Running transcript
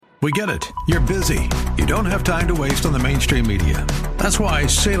We get it. You're busy. You don't have time to waste on the mainstream media. That's why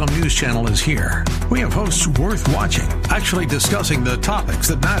Salem News Channel is here. We have hosts worth watching, actually discussing the topics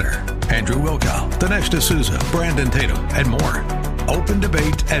that matter. Andrew Wilkow, Dinesh D'Souza, Brandon Tatum, and more. Open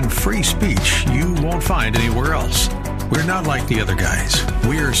debate and free speech you won't find anywhere else. We're not like the other guys.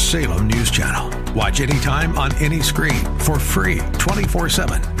 We're Salem News Channel. Watch anytime on any screen for free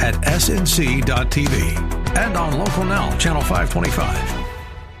 24/7 at snc.tv and on Local Now, Channel 525.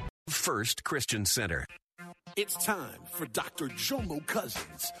 First Christian Center. It's time for Dr. Jomo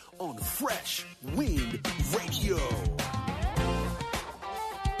Cousins on Fresh Wind Radio.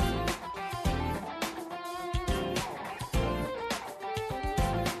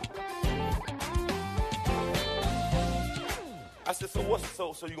 I said, so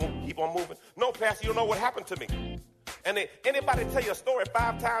you gonna keep on moving? No, Pastor, you don't know what happened to me. And anybody tell you a story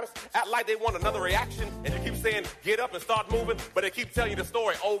 5 times, act like they want another reaction, and you keep saying, get up and start moving, but they keep telling you the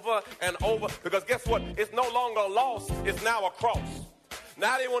story over and over, because guess what? It's no longer a loss, it's now a cross.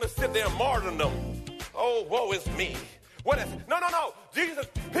 Now they want to sit there and martyr them. Oh, woe is me. What is it? No. Jesus,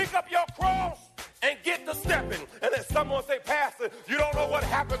 pick up your cross and get to stepping. And then someone say, Pastor, you don't know what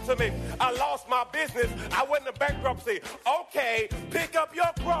happened to me. I lost my business. I went into bankruptcy. Okay, pick up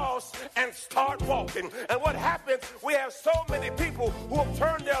your cross and start walking. And what happens, we have so many people who have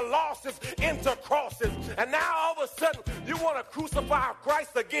turned their losses into crosses. And now all of a sudden, you want to crucify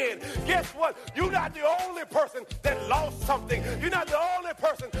Christ again. Guess what? You're not the only person that lost something. You're not the only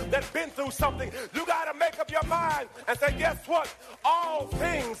person that's been through something. You got to make up your mind and say, guess what? All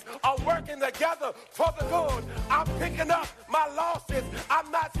things are working together for the good. I'm picking up my losses. I'm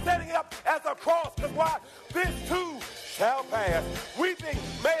not setting it up as a cross. Because why? This too shall pass. Weeping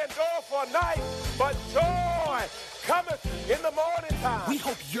may endure for a night, but joy cometh in the morning time. We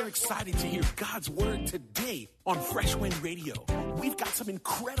hope you're excited to hear God's word today on Fresh Wind Radio. We've got some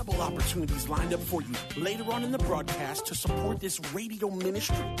incredible opportunities lined up for you later on in the broadcast to support this radio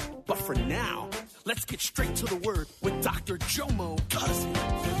ministry. But for now, let's get straight to the word with Dr. Jomo Cousins.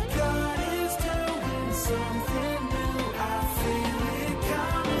 God is doing something new. I feel it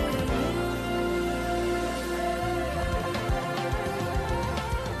coming.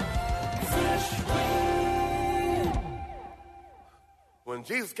 Fresh Wind. When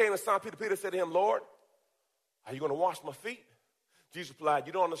Jesus came to Simon Peter said to him, Lord, are you going to wash my feet? Jesus replied,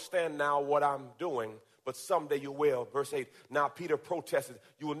 you don't understand now what I'm doing, but someday you will. Verse 8, now Peter protested,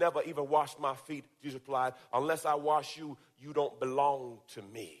 you will never even wash my feet. Jesus replied, unless I wash you, you don't belong to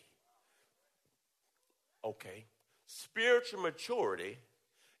me. Okay. Spiritual maturity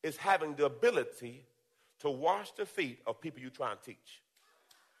is having the ability to wash the feet of people you try and teach.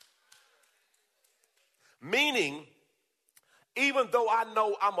 Meaning, even though I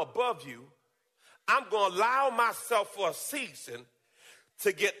know I'm above you, I'm going to allow myself for a season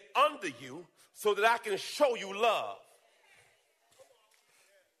to get under you so that I can show you love.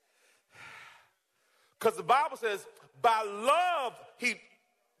 Because the Bible says, by love,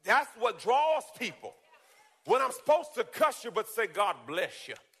 that's what draws people. When I'm supposed to cuss you but say, God bless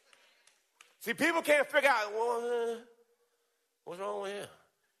you. See, people can't figure out, well, what's wrong with him?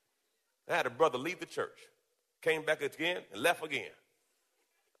 I had a brother leave the church, came back again and left again.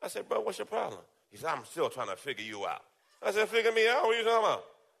 I said, bro, what's your problem? He said, I'm still trying to figure you out. I said, figure me out? What are you talking about?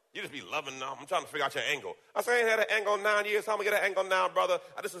 You just be loving now. I'm trying to figure out your angle. I said, I ain't had an angle in 9 years. How am I going to get an angle now, brother?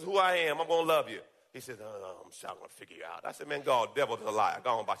 This is who I am. I'm going to love you. He said, no, I'm sure I'm going to figure you out. I said, man, God, devil is a liar.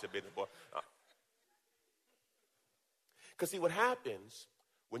 Go on about your business, boy. Because see, what happens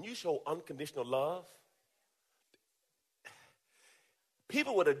when you show unconditional love,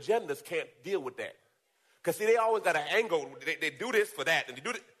 people with agendas can't deal with that. Because see, they always got an angle. They do this for that, and they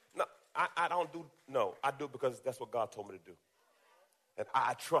do this. No, I don't do, no. I do it because that's what God told me to do. And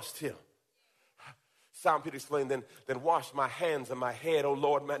I trust him. Simon Peter explained, then wash my hands and my head, oh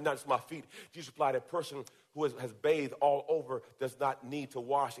Lord, not just my feet. Jesus replied, a person who has bathed all over does not need to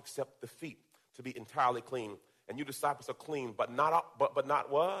wash except the feet to be entirely clean. And you disciples are clean, but not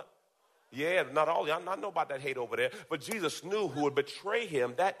what? Yeah, not all. I know about that hate over there. But Jesus knew who would betray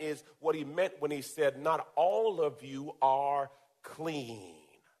him. That is what he meant when he said, not all of you are clean.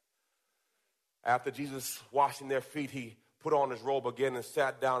 After Jesus washing their feet, he put on his robe again and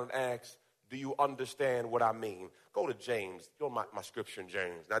sat down and asked, do you understand what I mean? Go to James. Go to my scripture in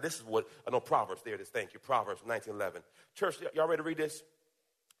James. Now, this is what, I know Proverbs, there it is. Thank you. Proverbs 19:11. Church, y'all ready to read this?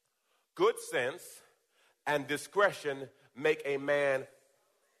 Good sense and discretion make a man,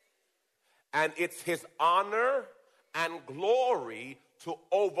 and it's his honor and glory to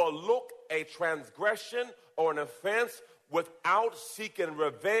overlook a transgression or an offense without seeking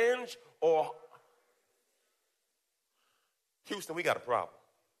revenge or... Houston, we got a problem.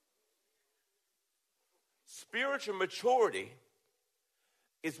 Spiritual maturity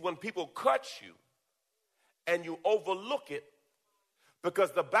is when people cut you and you overlook it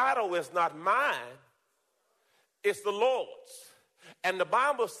because the battle is not mine, it's the Lord's. And the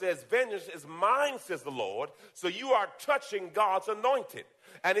Bible says, vengeance is mine, says the Lord. So you are touching God's anointed.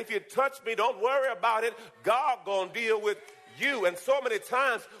 And if you touch me, don't worry about it. God gonna deal with you. And so many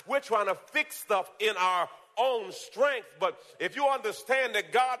times we're trying to fix stuff in our own strength. But if you understand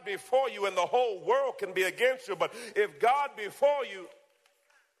that God before you and the whole world can be against you, but if God before you,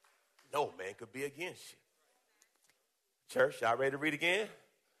 no man could be against you. Church, y'all ready to read again?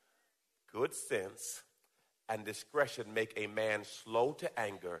 Good sense and discretion make a man slow to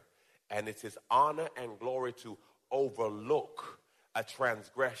anger, and it's his honor and glory to overlook a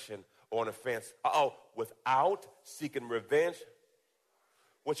transgression or an offense. Without seeking revenge.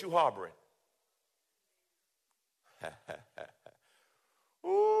 What you harboring?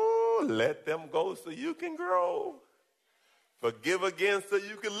 Ooh, let them go so you can grow. Forgive again so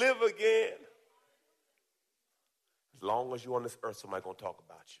you can live again. As long as you're on this earth, somebody's going to talk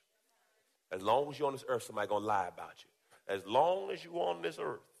about you. As long as you're on this earth, somebody's going to lie about you. As long as you're on this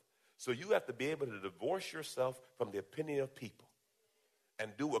earth. So you have to be able to divorce yourself from the opinion of people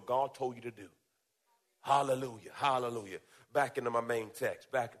and do what God told you to do. Hallelujah, hallelujah. Back into my main text.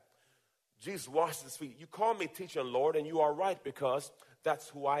 Jesus washed his feet. You call me teacher and Lord, and you are right because that's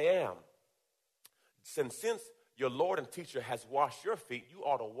who I am. Since your Lord and teacher has washed your feet, you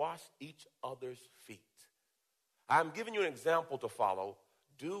ought to wash each other's feet. I'm giving you an example to follow.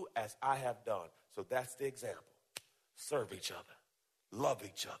 Do as I have done. So that's the example. Serve each other. Love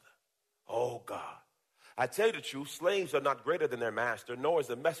each other. Oh, God. I tell you the truth, slaves are not greater than their master, nor is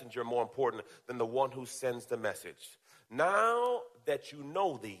the messenger more important than the one who sends the message. Now that you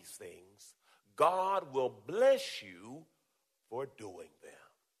know these things, God will bless you for doing them.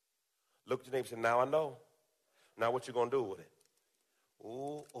 Look at your neighbor and say, now I know. Now what you going to do with it?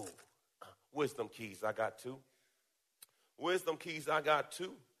 Ooh. Wisdom keys, I got two. Wisdom keys, I got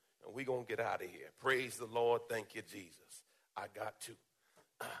two. And we're going to get out of here. Praise the Lord. Thank you, Jesus. I got two.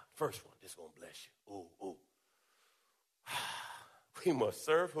 First one, just going to bless you. Ooh. We must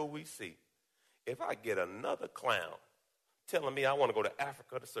serve who we see. If I get another clown telling me I want to go to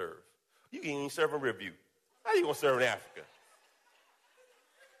Africa to serve, you can't even serve in Riverview. How you going to serve in Africa?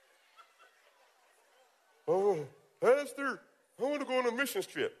 Oh, Pastor, I want to go on a mission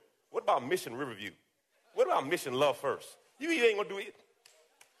trip. What about Mission Riverview? What about Mission Love First? You ain't going to do it.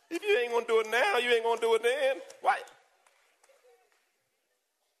 If you ain't going to do it now, you ain't going to do it then. Why?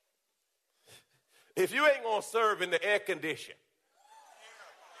 If you ain't going to serve in the air condition,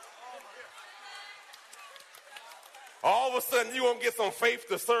 all of a sudden you going to get some faith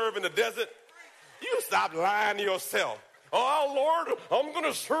to serve in the desert, you stop lying to yourself. Oh, Lord, I'm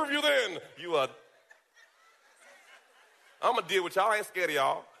going to serve you then. I'm going to deal with y'all. I ain't scared of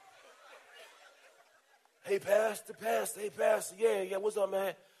y'all. Hey, Pastor. Hey, Pastor. Yeah, what's up,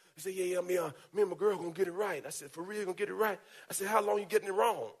 man? He said, yeah, me and my girl going to get it right. I said, for real, going to get it right? I said, how long you getting it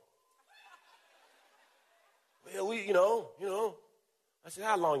wrong? Well, we, you know. I said,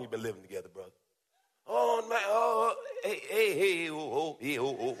 how long you been living together, brother? Oh, man, hey,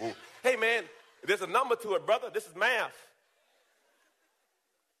 Hey, man, there's a number to it, brother. This is math.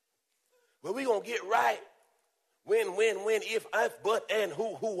 Well, we going to get right. When, if, but, and,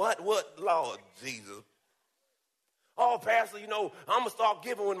 who, what, Lord Jesus. Oh, Pastor, I'm going to start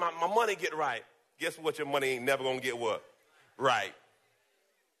giving when my money get right. Guess what? Your money ain't never going to get what? Right.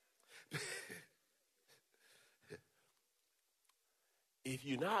 If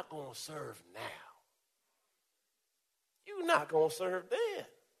you're not going to serve now, you're not going to serve then.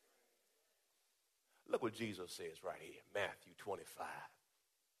 Look what Jesus says right here, Matthew 25.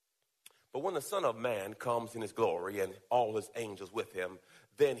 But when the Son of Man comes in his glory and all his angels with him,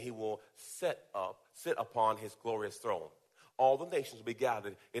 then he will sit upon his glorious throne. All the nations will be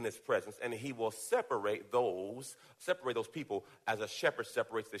gathered in his presence, and he will separate those people as a shepherd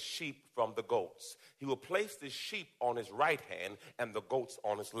separates the sheep from the goats. He will place the sheep on his right hand and the goats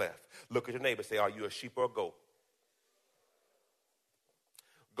on his left. Look at your neighbor and say, are you a sheep or a goat?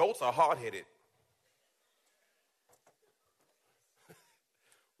 Goats are hard-headed.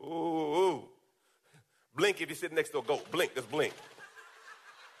 Ooh. Blink if you're sitting next to a goat. Blink, just blink.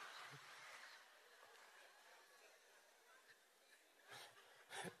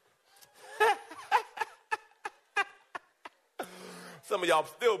 Some of y'all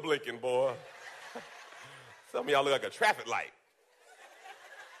still blinking, boy. Some of y'all look like a traffic light.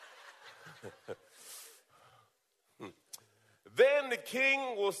 Then the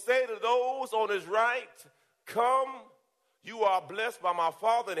king will say to those on his right, come You are blessed by my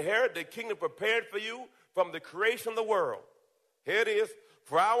Father and inherit the kingdom prepared for you from the creation of the world. Here it is.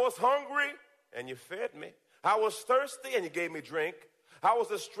 For I was hungry, and you fed me. I was thirsty, and you gave me drink. I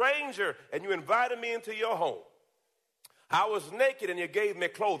was a stranger, and you invited me into your home. I was naked, and you gave me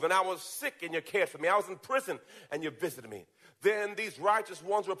clothing. I was sick, and you cared for me. I was in prison, and you visited me. Then these righteous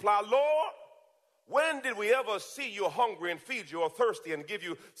ones replied, Lord, when did we ever see you hungry and feed you, or thirsty and give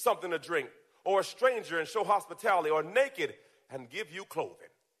you something to drink, or a stranger and show hospitality, or naked and give you clothing?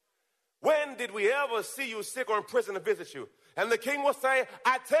 When did we ever see you sick or in prison and visit you? And the king was saying,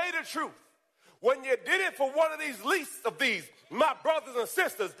 I tell you the truth. When you did it for one of these least of these, my brothers and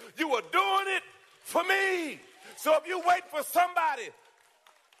sisters, you were doing it for me. So if you wait for somebody,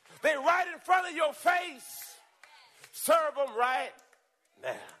 they're right in front of your face. Serve them right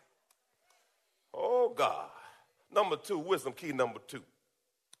now. Oh, God. Number 2, wisdom key number 2.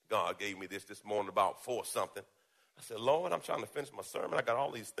 God gave me this morning about 4 something. I said, Lord, I'm trying to finish my sermon. I got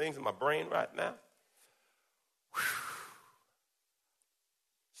all these things in my brain right now. Whew.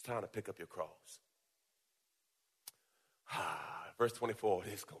 It's time to pick up your cross. Verse 24,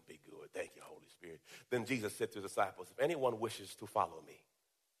 this is going to be good. Thank you, Holy Spirit. Then Jesus said to his disciples, if anyone wishes to follow me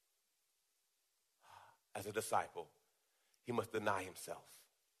as a disciple, he must deny himself.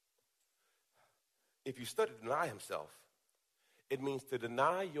 If you study deny himself, it means to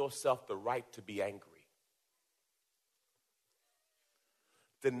deny yourself the right to be angry.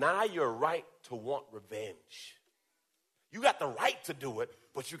 Deny your right to want revenge. You got the right to do it,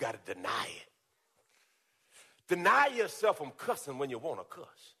 but you got to deny it. Deny yourself from cussing when you want to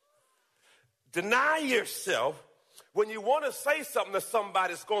cuss. Deny yourself when you want to say something to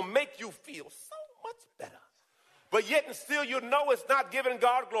somebody that's going to make you feel so much better. But yet and still you know it's not giving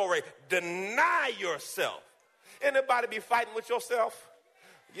God glory. Deny yourself. Anybody be fighting with yourself?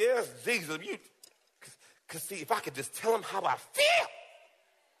 Yes, Jesus. Because see, if I could just tell him how I feel.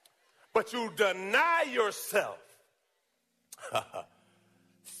 But you deny yourself.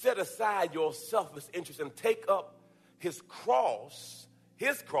 Set aside your selfish interest and take up his cross,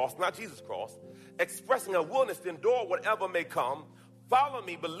 not Jesus' cross, expressing a willingness to endure whatever may come. Follow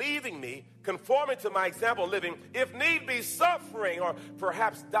me, believing me, conforming to my example of living, if need be, suffering or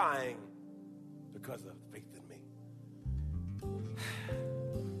perhaps dying because of faith in me.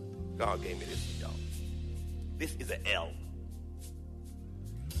 God gave me this, y'all. This is an L.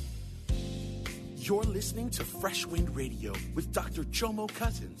 You're listening to Fresh Wind Radio with Dr. Jomo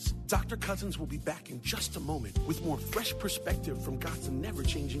Cousins. Dr. Cousins will be back in just a moment with more fresh perspective from God's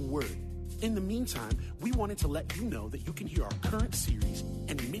never-changing word. In the meantime, we wanted to let you know that you can hear our current series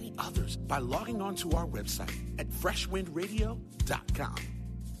and many others by logging on to our website at freshwindradio.com.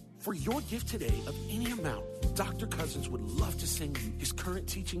 For your gift today of any amount, Dr. Cousins would love to send you his current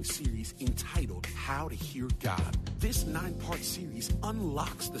teaching series entitled How to Hear God. This 9-part series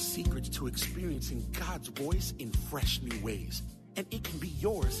unlocks the secrets to experiencing God's voice in fresh new ways, and it can be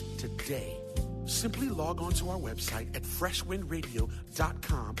yours today. Simply log on to our website at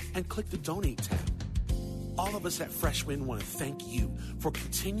freshwindradio.com and click the Donate tab. All of us at Fresh Wind want to thank you for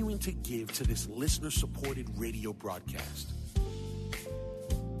continuing to give to this listener-supported radio broadcast.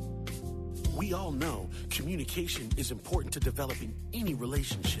 We all know communication is important to developing any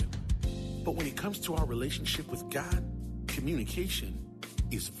relationship. But when it comes to our relationship with God, communication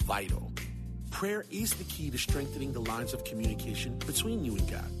is vital. Prayer is the key to strengthening the lines of communication between you and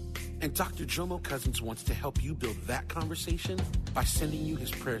God. And Dr. Jomo Cousins wants to help you build that conversation by sending you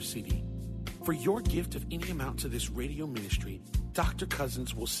his prayer CD. For your gift of any amount to this radio ministry, Dr.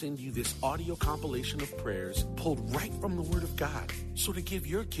 Cousins will send you this audio compilation of prayers pulled right from the Word of God. So to give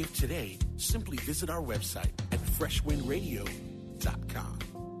your gift today, simply visit our website at freshwindradio.com.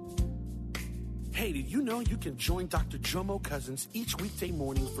 Hey, did you know you can join Dr. Jomo Cousins each weekday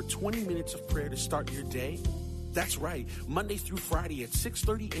morning for 20 minutes of prayer to start your day? That's right. Monday through Friday at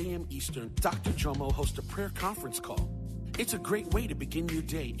 6:30 a.m. Eastern, Dr. Jomo hosts a prayer conference call. It's a great way to begin your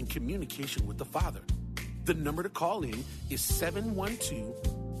day in communication with the Father. The number to call in is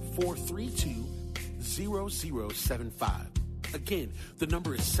 712-432-0075. Again, the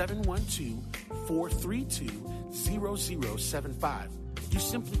number is 712-432-0075. You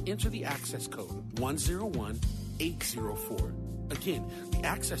simply enter the access code 101804. Again, the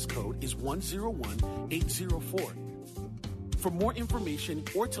access code is 101804. For more information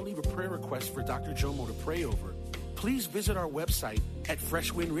or to leave a prayer request for Dr. Jomo to pray over, please visit our website at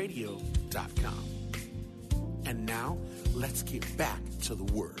freshwindradio.com. And now, let's get back to the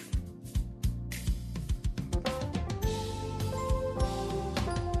Word.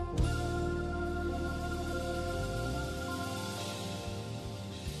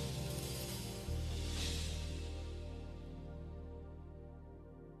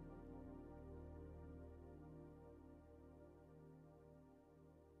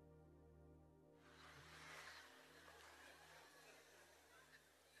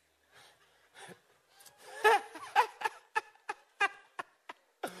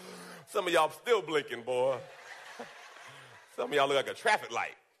 Some of y'all still blinking, boy. Some of y'all look like a traffic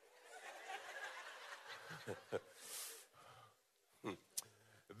light.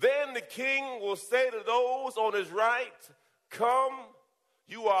 Then the king will say to those on his right, come,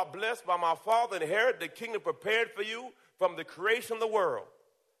 you are blessed by my Father, and inherit the kingdom prepared for you from the creation of the world.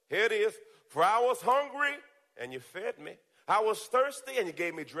 Here it is. For I was hungry, and you fed me. I was thirsty, and you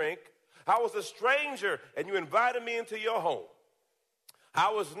gave me drink. I was a stranger, and you invited me into your home. I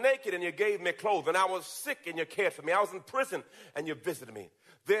was naked, and you gave me clothing. I was sick, and you cared for me. I was in prison, and you visited me.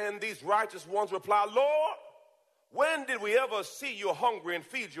 Then these righteous ones reply, Lord, when did we ever see you hungry and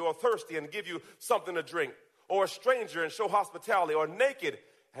feed you, or thirsty and give you something to drink, or a stranger and show hospitality, or naked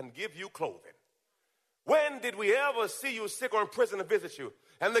and give you clothing? When did we ever see you sick or in prison and visit you?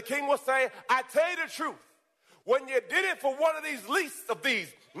 And the king will say, I tell you the truth. When you did it for one of these least of these,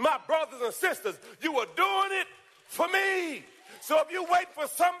 my brothers and sisters, you were doing it for me. So if you wait for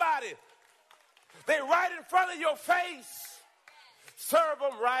somebody, they right in front of your face, serve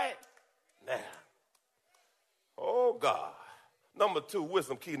them right now. Oh, God. Number two,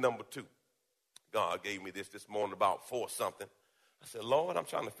 wisdom key number two. God gave me this morning about 4 something. I said, Lord, I'm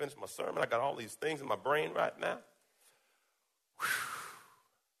trying to finish my sermon. I got all these things in my brain right now. Whew.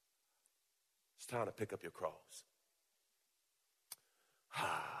 It's time to pick up your cross.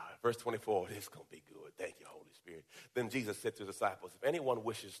 Verse 24, this is going to be good. Thank you, Holy Spirit. Then Jesus said to the disciples, if anyone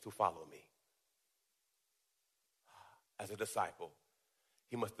wishes to follow me as a disciple,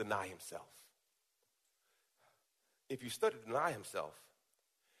 he must deny himself. If you study deny himself,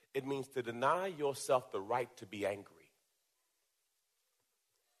 it means to deny yourself the right to be angry.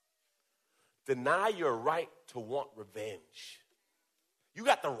 Deny your right to want revenge. You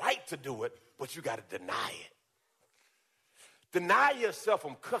got the right to do it, but you got to deny it. Deny yourself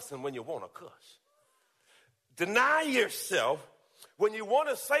from cussing when you want to cuss. Deny yourself when you want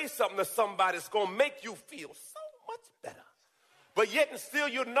to say something to somebody that's going to make you feel so much better. But yet and still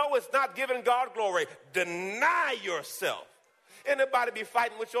you know it's not giving God glory. Deny yourself. Anybody be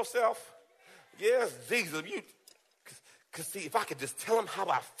fighting with yourself? Yes, Jesus. Because see, if I could just tell him how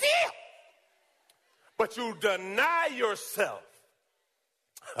I feel. But you deny yourself.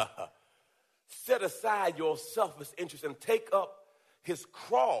 Set aside your selfish interest and take up his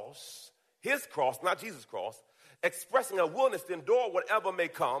cross, not Jesus' cross, expressing a willingness to endure whatever may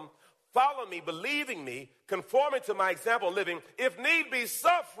come. Follow me, believing me, conforming to my example of living, if need be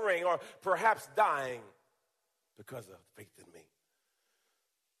suffering or perhaps dying because of faith in me.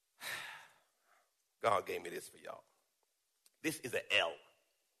 God gave me this for y'all. This is an L.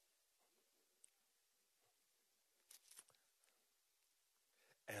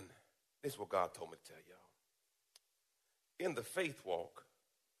 And this is what God told me to tell y'all. In the faith walk,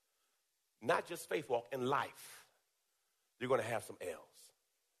 not just faith walk, in life, you're going to have some L's.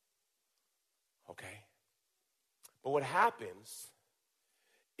 Okay? But what happens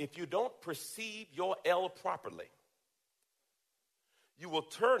if you don't perceive your L properly, you will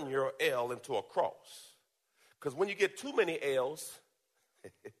turn your L into a cross. Because when you get too many L's,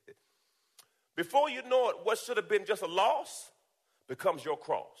 before you know it, what should have been just a loss becomes your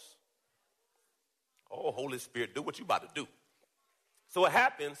cross. Oh, Holy Spirit, do what you about to do. So what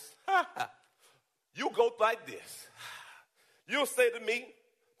happens, you go like this. You'll say to me,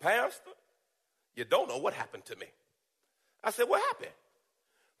 Pastor, you don't know what happened to me. I said, what happened?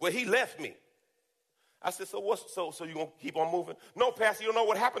 Well, he left me. I said, so you going to keep on moving? No, Pastor, you don't know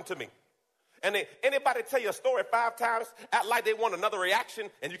what happened to me. And anybody tell you a story 5 times, act like they want another reaction,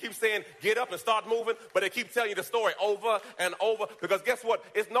 and you keep saying, get up and start moving, but they keep telling you the story over and over, because guess what?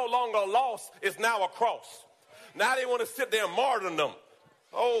 It's no longer a loss, it's now a cross. Now they want to sit there and martyr them.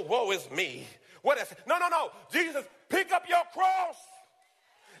 Oh, woe is me. What is it? No. Jesus, pick up your cross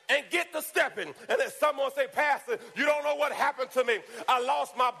and get to stepping. And then someone say, Pastor, you don't know what happened to me. I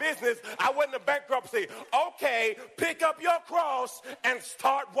lost my business. I went into bankruptcy. Okay, pick up your cross and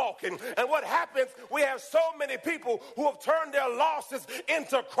start walking. And what happens, we have so many people who have turned their losses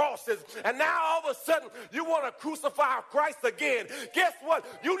into crosses. And now all of a sudden, you want to crucify Christ again. Guess what?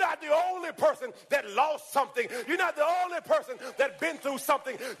 You're not the only person that lost something. You're not the only person that's been through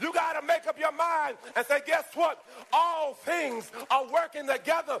something. You got to make up your mind and say, guess what? All things are working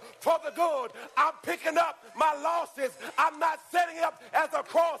together for the good. I'm picking up my losses. I'm not setting it up as a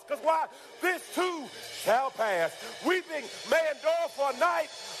cross, because why? This too shall pass. Weeping may endure for a night,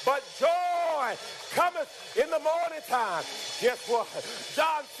 but joy cometh in the morning time. Guess what?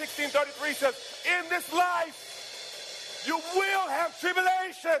 John 16:33 says, in this life you will have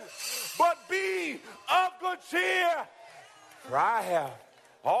tribulation, but be of good cheer, for I have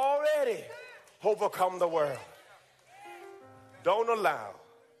already overcome the world. Don't allow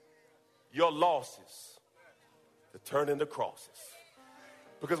your losses to turn into crosses.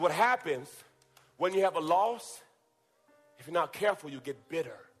 Because what happens when you have a loss, if you're not careful, you get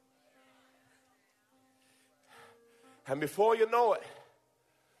bitter. And before you know it,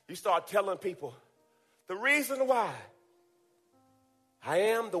 you start telling people, the reason why I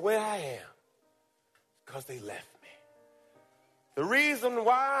am the way I am is because they left me. The reason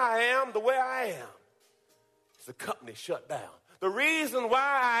why I am the way I am is the company shut down. The reason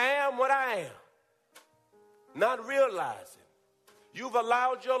why I am what I am, not realizing you've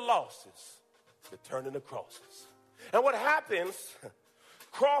allowed your losses to turn into crosses. And what happens,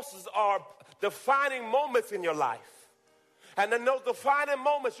 crosses are defining moments in your life. And in those defining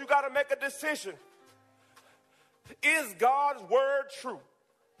moments, you got to make a decision. Is God's word true?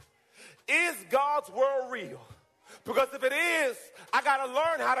 Is God's word real? Because if it is, I got to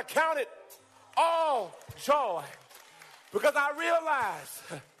learn how to count it all joy. Because I realize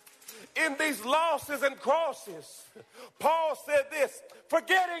in these losses and crosses, Paul said this,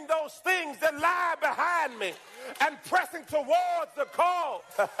 forgetting those things that lie behind me and pressing towards the call.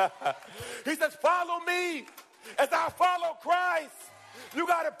 He says, follow me as I follow Christ. You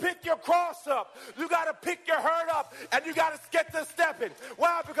got to pick your cross up. You got to pick your hurt up. And you got to get to stepping.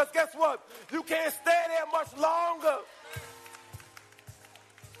 Why? Because guess what? You can't stay there much longer.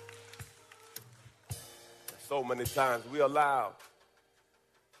 So many times we allow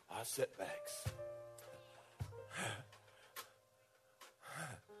our setbacks.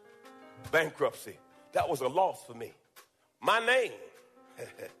 Bankruptcy. That was a loss for me. My name.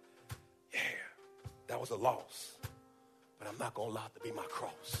 Yeah, that was a loss. But I'm not going to allow it to be my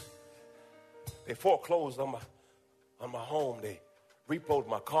cross. They foreclosed on my home. They repoed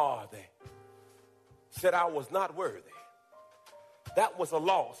my car. They said I was not worthy. That was a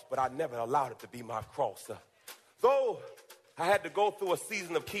loss, but I never allowed it to be my cross. Though I had to go through a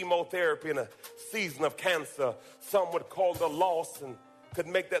season of chemotherapy and a season of cancer, some would call it a loss and could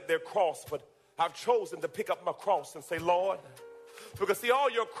make that their cross, but I've chosen to pick up my cross and say, Lord, because see,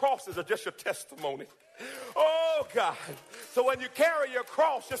 all your crosses are just your testimony. Oh, God. So when you carry your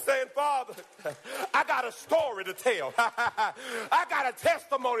cross, you're saying, Father, I got a story to tell. I got a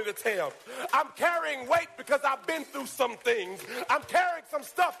testimony to tell. I'm carrying weight because I've been through some things. I'm carrying some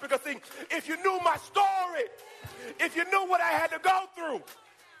stuff because, see, if you knew my story, if you knew what I had to go through,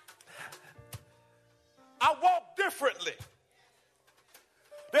 I walk differently.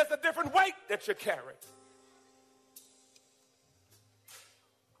 There's a different weight that you carry.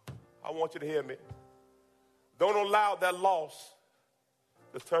 I want you to hear me. Don't allow that loss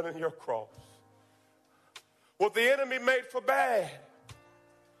to turn into your cross. What the enemy made for bad,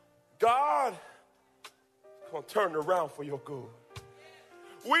 God is going to turn it around for your good.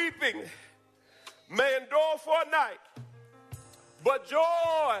 Weeping may endure for a night, but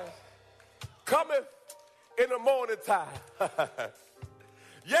joy cometh in the morning time.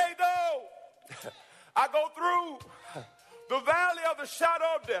 Yea, though I go through the valley of the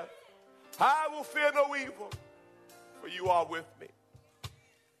shadow of death, I will fear no evil, for you are with me.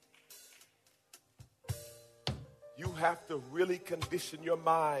 You have to really condition your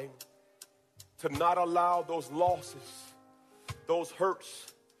mind to not allow those losses, those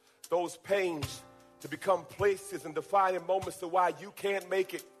hurts, those pains to become places and defining moments to why you can't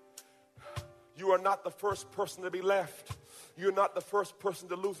make it. You are not the first person to be left. You're not the first person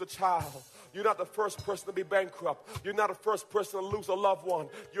to lose a child. You're not the first person to be bankrupt. You're not the first person to lose a loved one.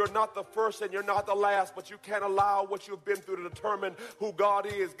 You're not the first and you're not the last, but you can't allow what you've been through to determine who God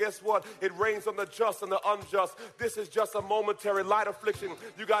is. Guess what? It rains on the just and the unjust. This is just a momentary light affliction.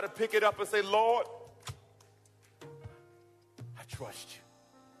 You got to pick it up and say, Lord, I trust you.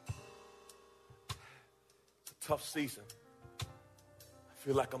 It's a tough season. I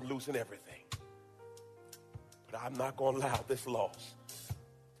feel like I'm losing everything. But I'm not going to allow this loss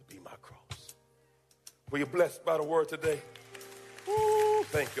to be my cross. Were you blessed by the word today? Woo,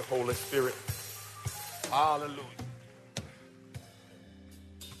 thank you, Holy Spirit. Hallelujah.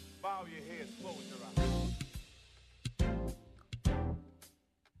 Bow your heads, close your eyes.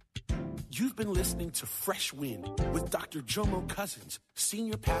 You've been listening to Fresh Wind with Dr. Jomo Cousins,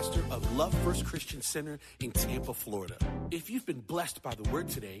 Senior Pastor of Love First Christian Center in Tampa, Florida. If you've been blessed by the word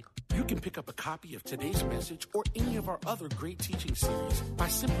today, you can pick up a copy of today's message or any of our other great teaching series by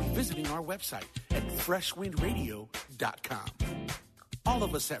simply visiting our website at freshwindradio.com. All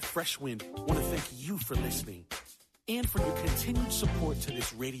of us at Fresh Wind want to thank you for listening and for your continued support to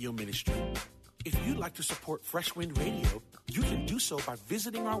this radio ministry. If you'd like to support Fresh Wind Radio, you can do so by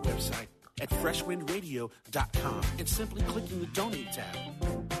visiting our website at freshwindradio.com and simply clicking the Donate tab.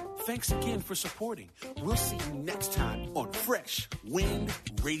 Thanks again for supporting. We'll see you next time on Fresh Wind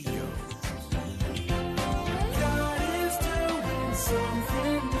Radio.